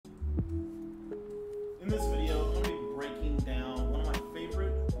this video, I'm going to be breaking down one of my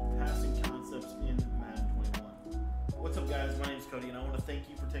favorite passing concepts in Madden 21. What's up guys, my name is Cody and I want to thank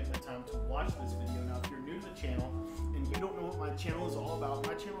you for taking the time to watch this video. Now if you're new to the channel and you don't know what my channel is all about,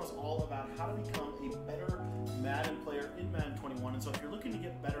 my channel is all about how to become a better Madden player in Madden 21. And so if you're looking to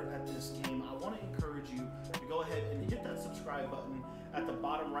get better at this game, I want to encourage you to go ahead and hit that subscribe button at the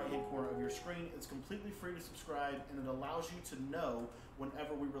bottom right hand corner of your screen. It's completely free to subscribe and it allows you to know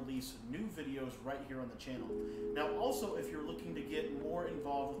whenever we release new videos right here on the channel. Now also, if you're looking to get more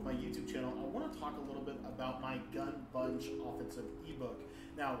involved with my YouTube channel, I want to talk a little bit about my Gun Bunch offensive ebook.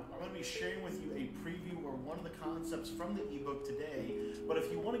 Now I'm going to be sharing with you a preview or one of the concepts from the ebook today, but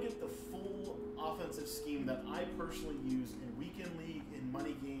if you want to get the full offensive scheme that I personally use in weekend league, in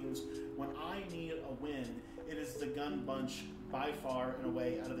money games, when I need a win, it is the Gun Bunch by far and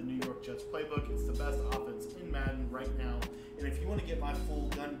away out of the New York Jets playbook. It's the best offense in Madden right now. And if you want to get my full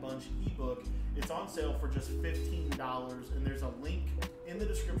Gun Bunch ebook, it's on sale for just $15. And there's a link in the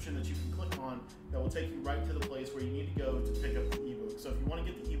description that you can click on that will take you right to the place where you need to go to pick up the ebook. So if you want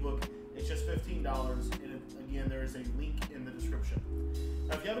to get the ebook, it's just $15. And again, there is a link in the description.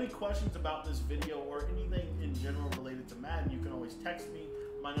 Now, if you have any questions about this video or anything in general related to Madden, you can always text me.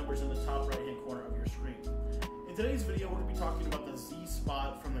 My number's in the top right hand corner of your screen. In today's video, we're going to be talking about the Z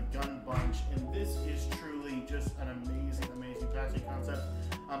spot from the Gun Bunch, and this is truly just an amazing, amazing passing concept,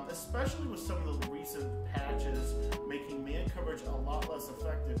 especially with some of the recent patches making man coverage a lot less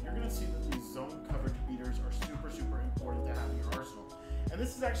effective. You're going to see that these zone coverage beaters are super, super important to have in your arsenal. And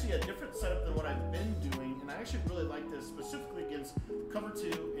this is actually a different setup than what I've been doing, and I actually really like this specifically against cover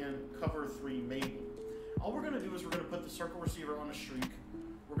 2 and cover 3 maybe. All we're going to do is we're going to put the circle receiver on a streak.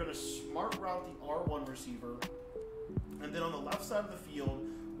 We're going to smart route the R1 receiver. And then on the left side of the field,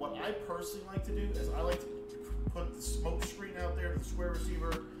 what I personally like to do is I like to put the smoke screen out there to the square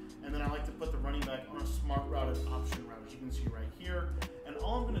receiver, and then I like to put the running back on a smart routed option route, as you can see right here. And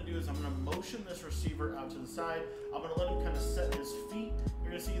all I'm going to do is I'm going to motion this receiver out to the side. I'm going to let him kind of set his feet.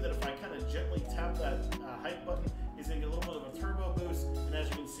 You're going to see that if I kind of gently tap that hype button, he's going to get a little bit of a turbo boost. And as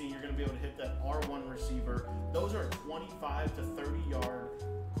you can see, you're going to be able to hit that R1 receiver. Those are 25 to 30 yard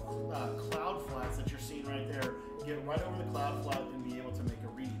cloud flats that you're seeing right there. Get right over the cloud flat and be able to make a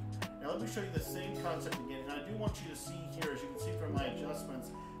read. Now let me show you the same concept again, and I do want you to see here, as you can see from my adjustments,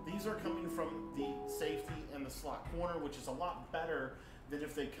 these are coming from the safety and the slot corner, which is a lot better than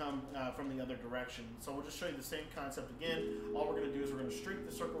if they come from the other direction. So we'll just show you the same concept again. All we're going to do is we're going to streak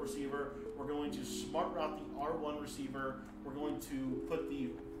the circle receiver, we're going to smart route the R1 receiver, we're going to put the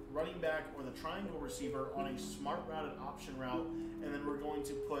running back or the triangle receiver on a smart routed option route, and then we're going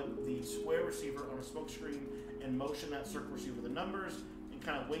to put the square receiver on a smoke screen and motion that circle receiver the numbers and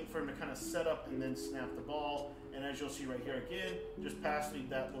kind of wait for him to kind of set up and then snap the ball. And as you'll see right here again, just pass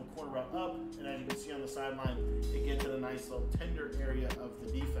that little corner route up, and as you can see on the sideline, it gets to the nice little tender area of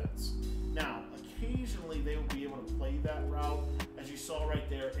the defense. Now, occasionally they will be able to play that route, as you saw right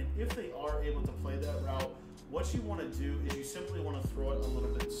there, and if they are able to play that route, what you want to do is you simply want to throw it a little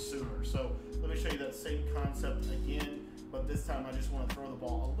bit sooner. So let me show you that same concept again, but this time I just want to throw the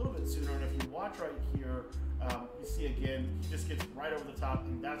ball a little bit sooner. And if you watch right here, you see again, he just gets right over the top,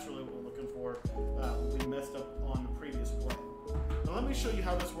 and that's really what we're looking for. We messed up on the previous play. Now let me show you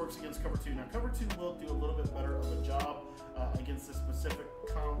how this works against cover 2. Now cover 2 will do a little bit better of a job against this specific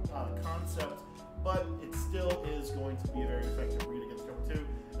concept, but it still is going to be a very effective read against cover 2,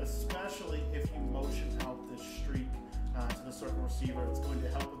 especially if you motion out this streak to the circle receiver. It's going to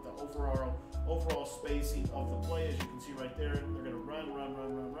help with the overall spacing of the play. As you can see right there, they're going to run,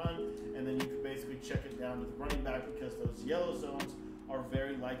 and then you can basically check it down to the running back, because those yellow zones are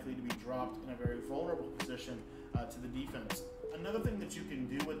very likely to be dropped in a very vulnerable position to the defense. Another thing that you can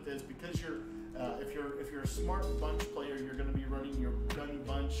do with this, because if you're a smart bunch player, you're going to be running your Gun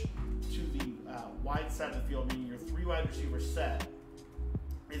Bunch to the wide side of the field, meaning your 3 wide receiver set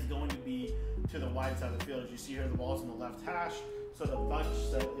is going to be to the wide side of the field. As you see here, the ball's on the left hash, so the bunch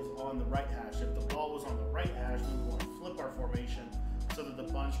set is on the right hash. If the ball was on the right hash, we would want to flip our formation so that the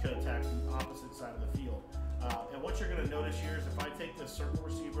bunch could attack the opposite side of the field. And what you're going to notice here is if I take the circle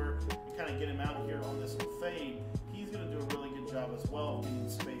receiver and kind of get him out here on this little fade, he's going to do a really good job as well of getting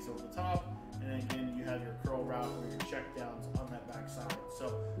space over the top. And again, you have your curl route or your check downs on that back side.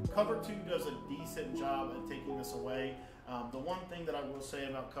 So cover 2 does a decent job at taking this away. The one thing that I will say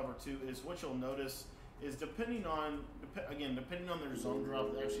about cover 2 is what you'll notice is depending on their zone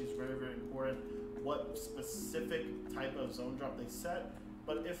drop, it actually is very, very important what specific type of zone drop they set.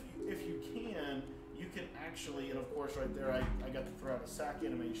 But if you can, you can actually, and of course right there I got to throw out a sack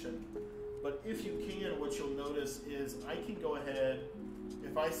animation, but if you can, what you'll notice is I can go ahead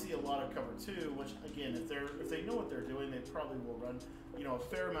if I see a lot of cover 2, which again, if they know what they're doing, they probably will run, you know, a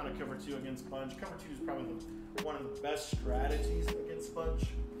fair amount of cover 2 against bunch. Cover 2 is probably one of the best strategies against bunch.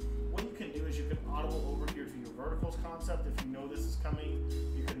 What you can do is you can audible over here to your verticals concept. If you know this is coming,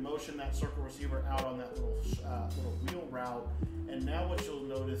 you can motion that circle receiver out on that little wheel route. And now what you'll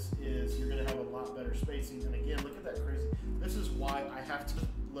notice is you're going to have a lot better spacing. And again, look at that crazy. This is why I have to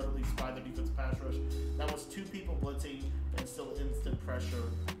literally spy the defensive pass rush. That was 2 people blitzing and still instant pressure.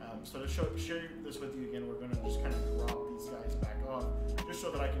 So to share this with you again, we're going to just kind of drop these guys back off just so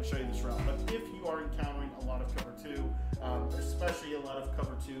that I can show you this route. But if you are encountering a lot of cover 2, especially a lot of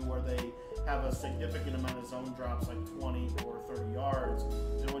cover 2 where they have a significant amount of zone drops like 20 or 30 yards,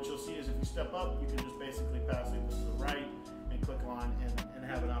 then what you'll see is if you step up, you can just basically pass it to the right and click on and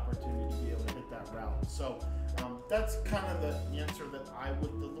have an opportunity to be able to hit that route. So that's kind of the answer that the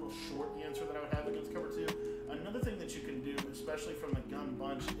little short answer that I would have against cover 2. Another thing that you can do, especially from the gun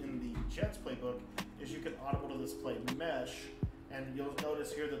bunch in the Jets playbook, is you can audible to this play mesh, and you'll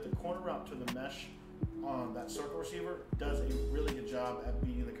notice here that the corner route to the mesh on that circle receiver does a really good job at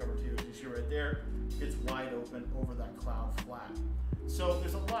beating the cover 2. As you see right there, it's wide open over that cloud flat. So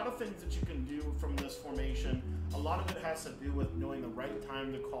there's a lot of things that you can do from this formation. A lot of it has to do with knowing the right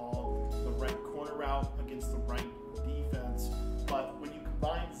time to call the right corner route against the right defense. But when you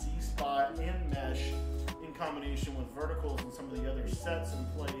combine Z-spot and mesh in combination with verticals and some of the other sets and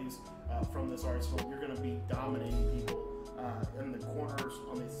plays from this arsenal, you're going to be dominating people in the corners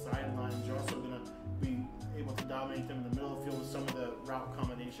on the sidelines. You're also going to be able to dominate them in the middle of the field with some of the route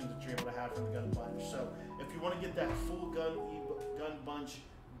combinations that you're able to have from the gun bunch. So if you want to get that full gun bunch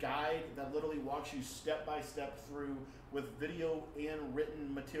guide that literally walks you step by step through with video and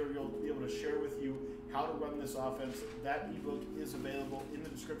written material to be able to share with you how to run this offense, that ebook is available in the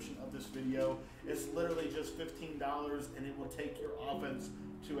description of this video. It's literally just $15 and it will take your offense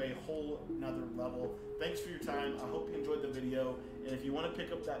to a whole nother level. Thanks for your time. I hope you enjoyed the video. And if you want to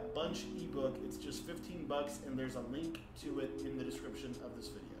pick up that bunch ebook, it's just $15 and there's a link to it in the description of this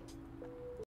video.